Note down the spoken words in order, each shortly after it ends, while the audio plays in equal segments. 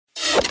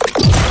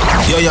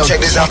Yo, check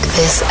this out.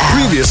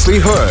 Previously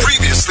heard.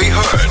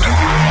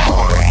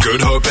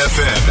 Good Hope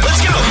FM.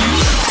 Let's go.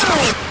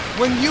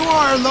 When you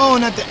are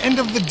alone at the end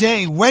of the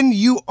day, when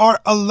you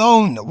are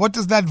alone, what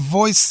does that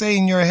voice say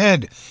in your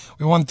head?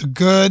 We want the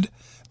good,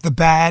 the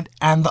bad,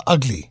 and the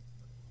ugly.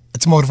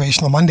 It's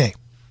Motivational Monday.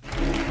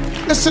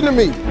 Listen to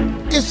me.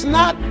 It's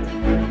not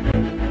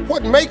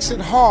what makes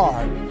it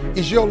hard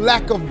is your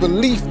lack of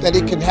belief that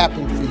it can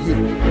happen for you.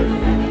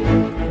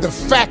 The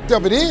fact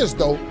of it is,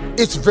 though,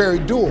 it's very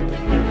doable.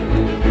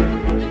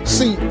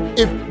 See,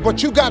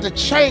 but you got to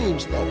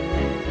change, though.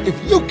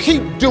 If you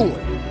keep doing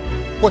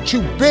what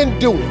you've been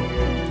doing,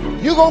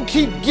 you're going to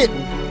keep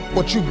getting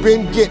what you've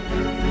been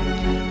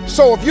getting.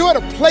 So if you're at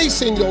a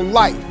place in your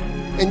life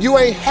and you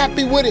ain't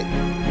happy with it,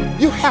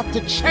 you have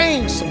to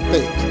change some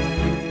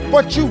things.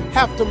 But you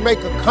have to make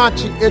a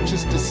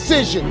conscientious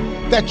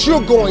decision that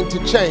you're going to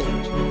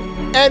change.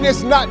 And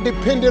it's not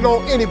dependent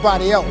on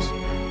anybody else.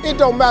 It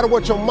don't matter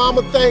what your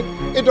mama think.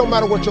 It don't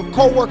matter what your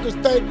coworkers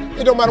think.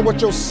 It don't matter what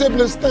your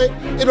siblings think.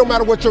 It don't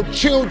matter what your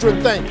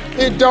children think.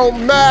 It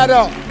don't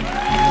matter.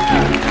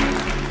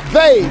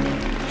 They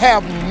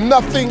have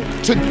nothing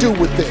to do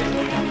with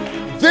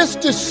it. This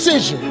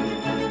decision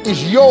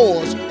is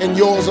yours and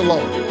yours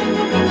alone.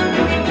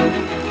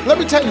 Let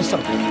me tell you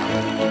something.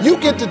 You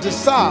get to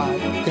decide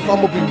if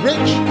I'm gonna be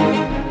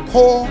rich,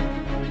 poor,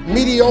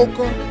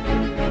 mediocre,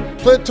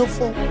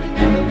 plentiful,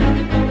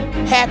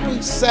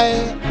 happy,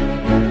 sad.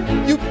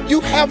 You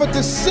have a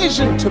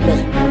decision to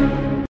make.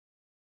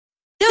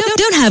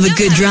 Don't have a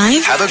good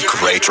drive. Have a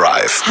great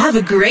drive. Have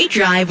a great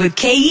drive with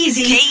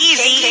K-Easy.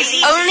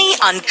 Only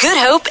on Good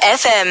Hope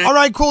FM. All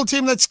right, cool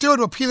team, let's do it.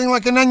 We're peeling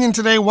like an onion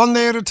today, one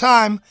day at a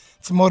time.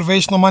 It's a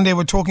Motivational Monday.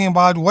 We're talking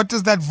about what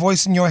does that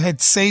voice in your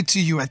head say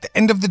to you at the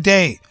end of the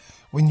day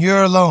when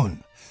you're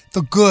alone?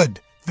 The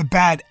good, the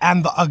bad,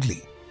 and the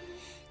ugly.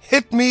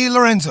 Hit me,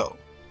 Lorenzo.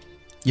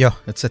 Yo,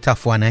 it's a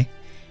tough one, eh?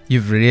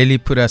 You've really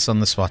put us on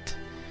the spot.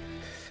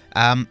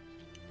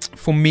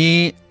 For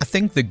me, I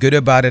think the good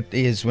about it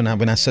is when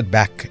I sit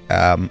back,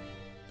 I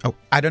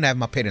don't have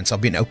my parents.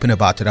 I've been open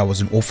about it. I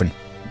was an orphan.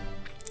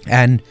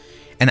 And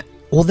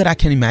all that I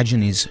can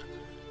imagine is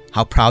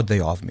how proud they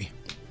are of me,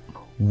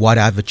 what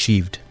I've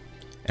achieved,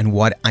 and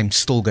what I'm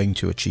still going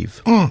to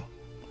achieve.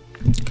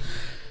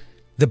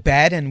 The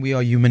bad, and we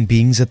are human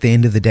beings at the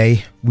end of the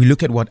day, we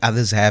look at what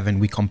others have and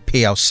we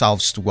compare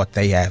ourselves to what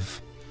they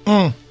have.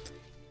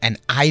 And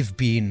I've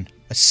been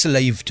a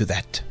slave to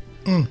that.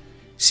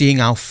 Seeing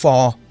how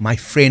far my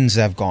friends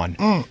have gone.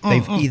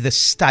 They've either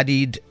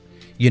studied,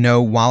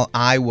 while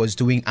I was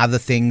doing other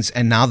things,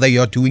 and now they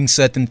are doing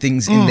certain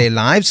things in their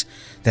lives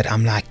that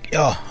I'm like,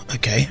 oh,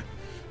 okay,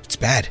 it's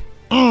bad.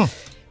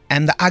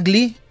 And the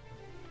ugly,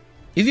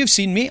 if you've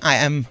seen me, I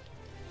am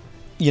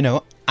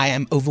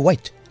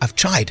overweight. I've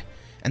tried.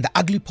 And the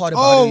ugly part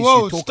about it is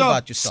you talk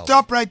about yourself.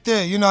 Stop right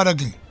there. You're not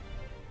ugly.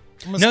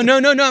 No,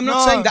 I'm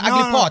not saying the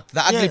ugly part.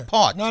 The ugly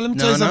part. No, let me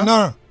tell you something.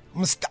 No.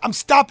 I'm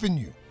stopping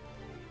you.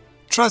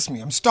 Trust me,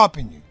 I'm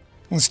stopping you.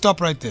 I'm going to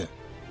stop right there.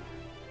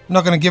 I'm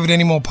not going to give it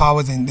any more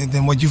power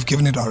than what you've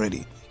given it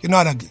already. You're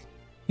not ugly.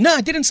 No,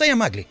 I didn't say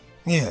I'm ugly.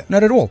 Yeah.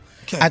 Not at all.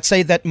 Okay. I'd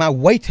say that my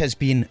weight has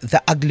been the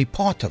ugly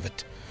part of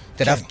it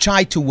that I've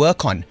tried to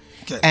work on.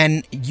 Okay.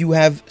 And you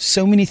have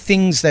so many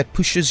things that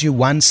pushes you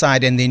one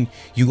side and then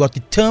you got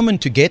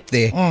determined to get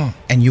there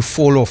and you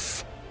fall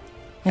off.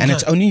 Okay. And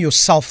it's only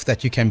yourself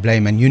that you can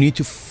blame, and you need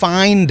to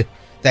find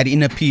that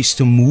inner peace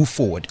to move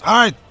forward. All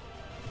right.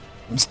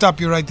 Let me stop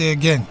you right there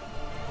again.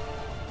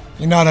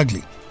 You're not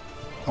ugly.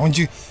 I want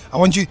you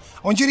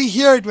to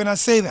hear it when I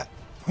say that.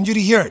 I want you to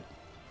hear it.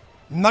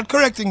 I'm not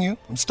correcting you.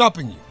 I'm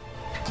stopping you.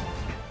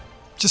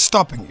 Just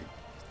stopping you.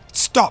 It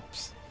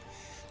stops.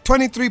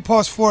 23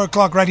 past 4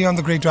 o'clock right here on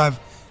the Great Drive.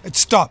 It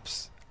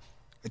stops.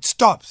 It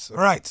stops. All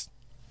right.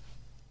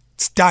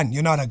 It's done.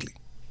 You're not ugly.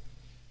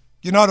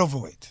 You're not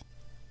overweight.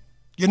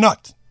 You're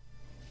not.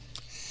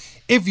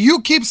 If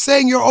you keep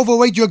saying you're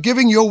overweight, you're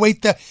giving your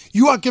weight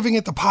you are giving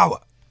it the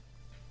power.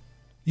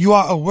 You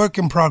are a work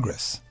in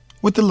progress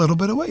with a little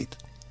bit of weight.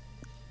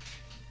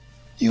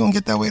 You gonna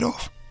get that weight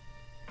off.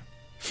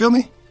 Feel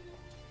me?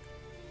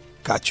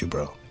 Got you,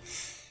 bro.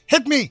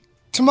 Hit me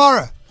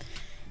tomorrow.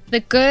 The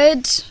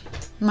good,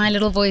 my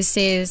little voice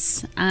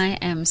says, I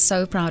am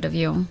so proud of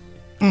you.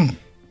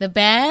 The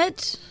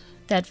bad,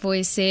 that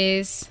voice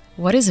says,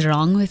 what is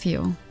wrong with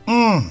you?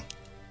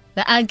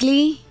 The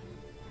ugly,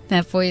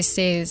 that voice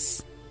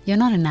says, you're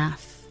not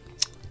enough.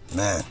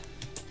 Man.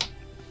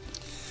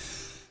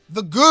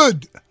 The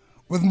good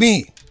with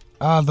me,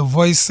 the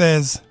voice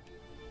says,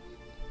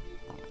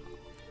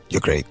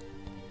 you're great.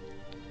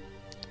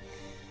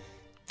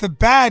 The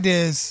bad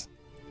is,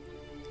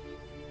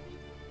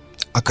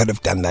 I could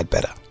have done that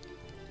better.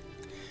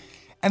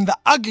 And the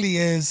ugly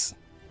is,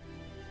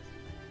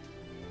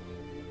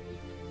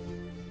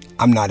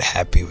 I'm not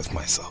happy with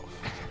myself.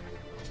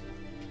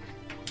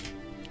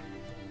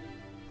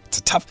 It's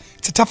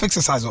a tough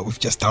exercise what we've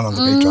just done on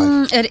the Great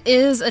Drive. It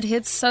is. It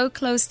hits so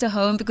close to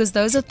home because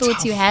those are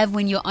thoughts you have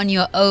when you're on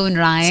your own,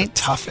 right?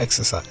 It's a tough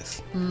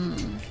exercise.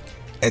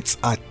 It's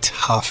a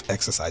tough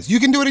exercise. You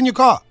can do it in your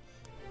car.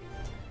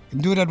 You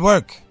can do it at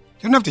work.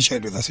 You don't have to share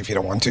it with us if you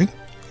don't want to.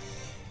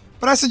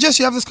 But I suggest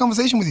you have this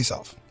conversation with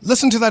yourself.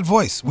 Listen to that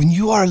voice. When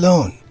you are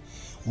alone,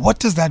 what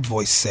does that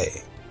voice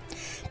say?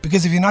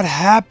 Because if you're not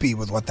happy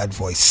with what that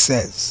voice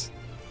says,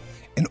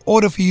 in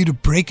order for you to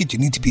break it, you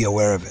need to be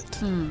aware of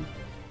it. In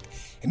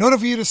order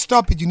for you to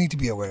stop it, you need to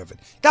be aware of it.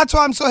 That's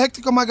why I'm so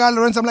hectic on my guy,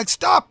 Lorenzo. I'm like,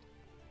 stop.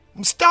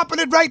 I'm stopping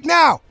it right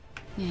now.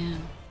 Yeah.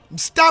 I'm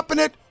stopping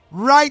it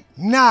right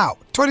now.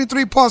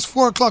 23 past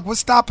 4 o'clock. We're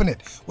stopping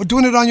it. We're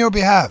doing it on your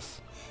behalf.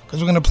 Because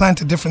we're going to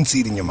plant a different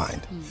seed in your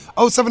mind.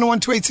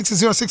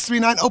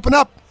 07128600639. Open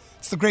up.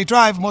 It's the Great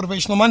Drive,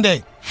 Motivational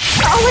Monday.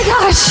 Oh my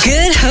gosh.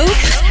 Good Hope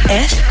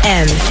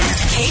FM.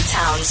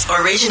 K-Town's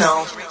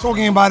original.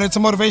 Talking about it, it's a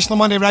Motivational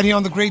Monday right here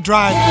on the Great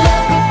Drive.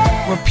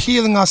 We're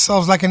peeling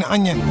ourselves like an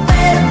onion.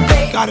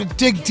 You gotta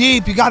dig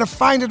deep. You gotta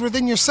find it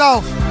within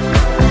yourself.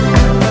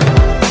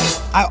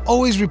 I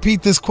always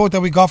repeat this quote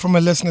that we got from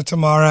a listener,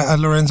 Tamara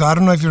Lorenzo. I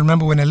don't know if you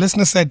remember when a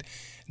listener said,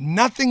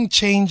 nothing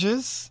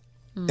changes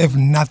if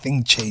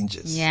nothing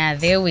changes. Yeah,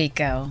 there we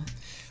go.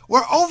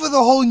 We're over the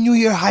whole New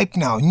Year hype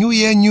now. New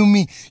Year, new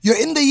me. You're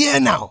in the year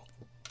now.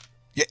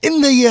 You're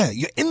in the year.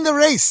 You're in the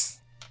race.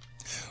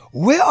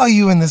 Where are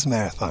you in this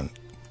marathon?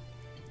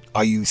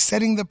 Are you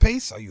setting the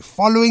pace? Are you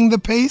following the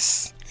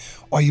pace?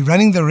 Are you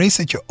running the race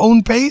at your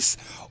own pace?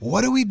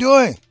 What are we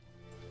doing?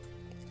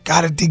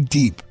 Gotta dig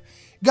deep.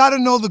 Gotta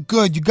know the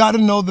good. You gotta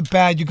know the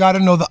bad. You gotta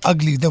know the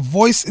ugly. The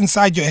voice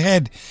inside your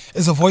head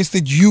is a voice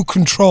that you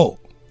control.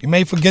 You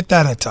may forget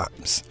that at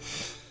times.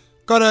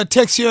 Got a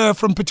text here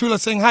from Petula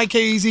saying, hi,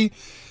 K-Easy.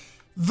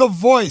 The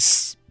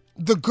voice,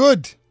 the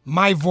good,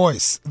 my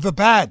voice. The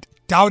bad,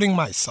 doubting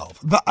myself.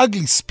 The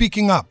ugly,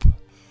 speaking up.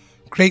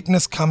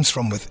 Greatness comes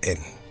from within.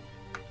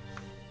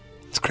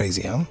 It's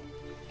crazy, huh?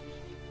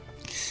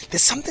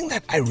 There's something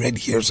that I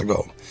read years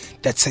ago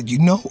that said,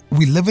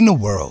 we live in a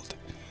world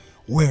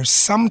where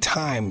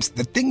sometimes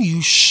the thing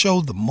you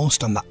show the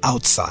most on the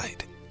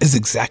outside is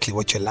exactly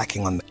what you're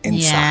lacking on the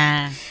inside.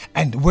 Yeah.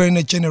 And we're in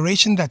a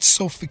generation that's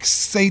so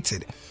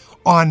fixated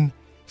on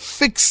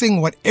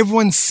fixing what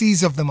everyone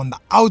sees of them on the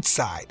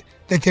outside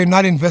that they're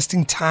not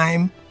investing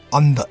time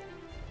on the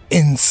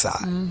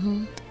inside.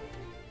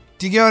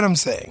 Do you get what I'm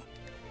saying?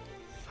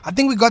 I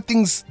think we got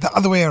things the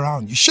other way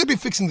around. You should be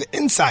fixing the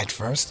inside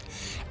first,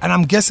 and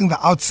I'm guessing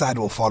the outside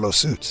will follow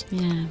suit.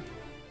 Yeah.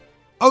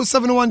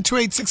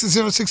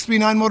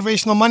 07128600639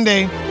 Motivational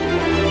Monday.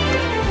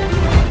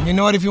 And you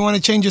know what? If you want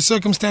to change your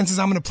circumstances,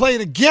 I'm going to play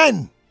it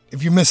again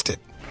if you missed it.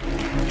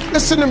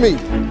 Listen to me.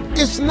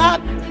 It's not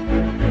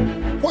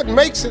what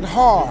makes it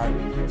hard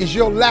is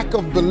your lack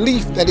of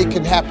belief that it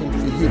can happen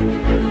for you.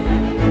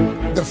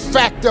 The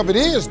fact of it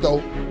is,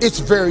 though, it's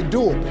very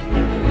doable.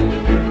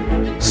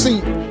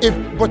 See,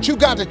 but you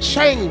got to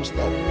change,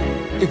 though.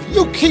 If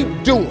you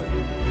keep doing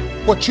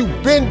what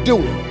you've been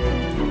doing,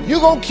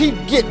 you're going to keep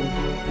getting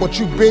what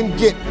you've been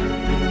getting.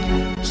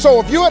 So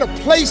if you're at a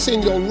place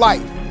in your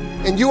life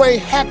and you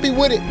ain't happy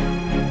with it,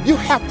 you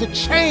have to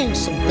change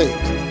some things.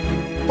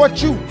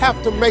 But you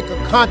have to make a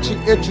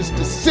conscientious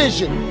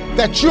decision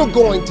that you're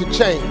going to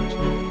change.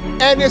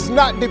 And it's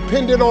not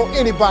dependent on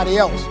anybody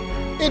else.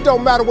 It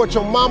don't matter what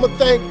your mama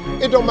think.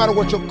 It don't matter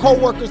what your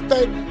coworkers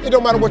think. It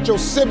don't matter what your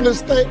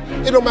siblings think.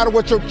 It don't matter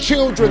what your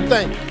children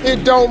think.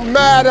 It don't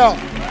matter.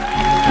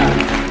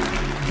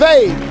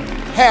 They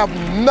have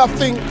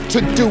nothing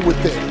to do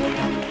with it.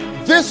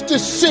 This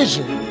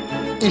decision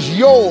is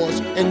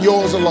yours and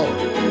yours alone.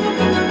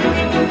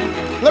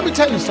 Let me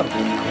tell you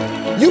something.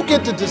 You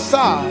get to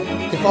decide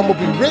if I'm gonna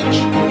be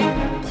rich,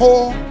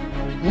 poor,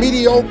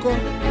 mediocre,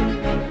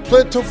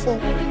 plentiful,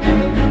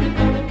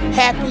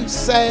 happy,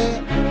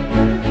 sad.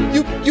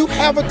 You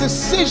have a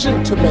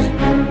decision to make.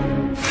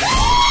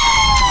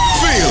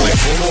 Feel it.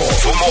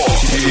 For more,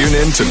 tune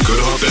in to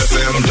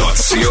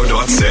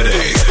goodhopefm.co.za.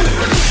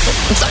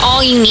 It's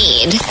all you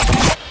need.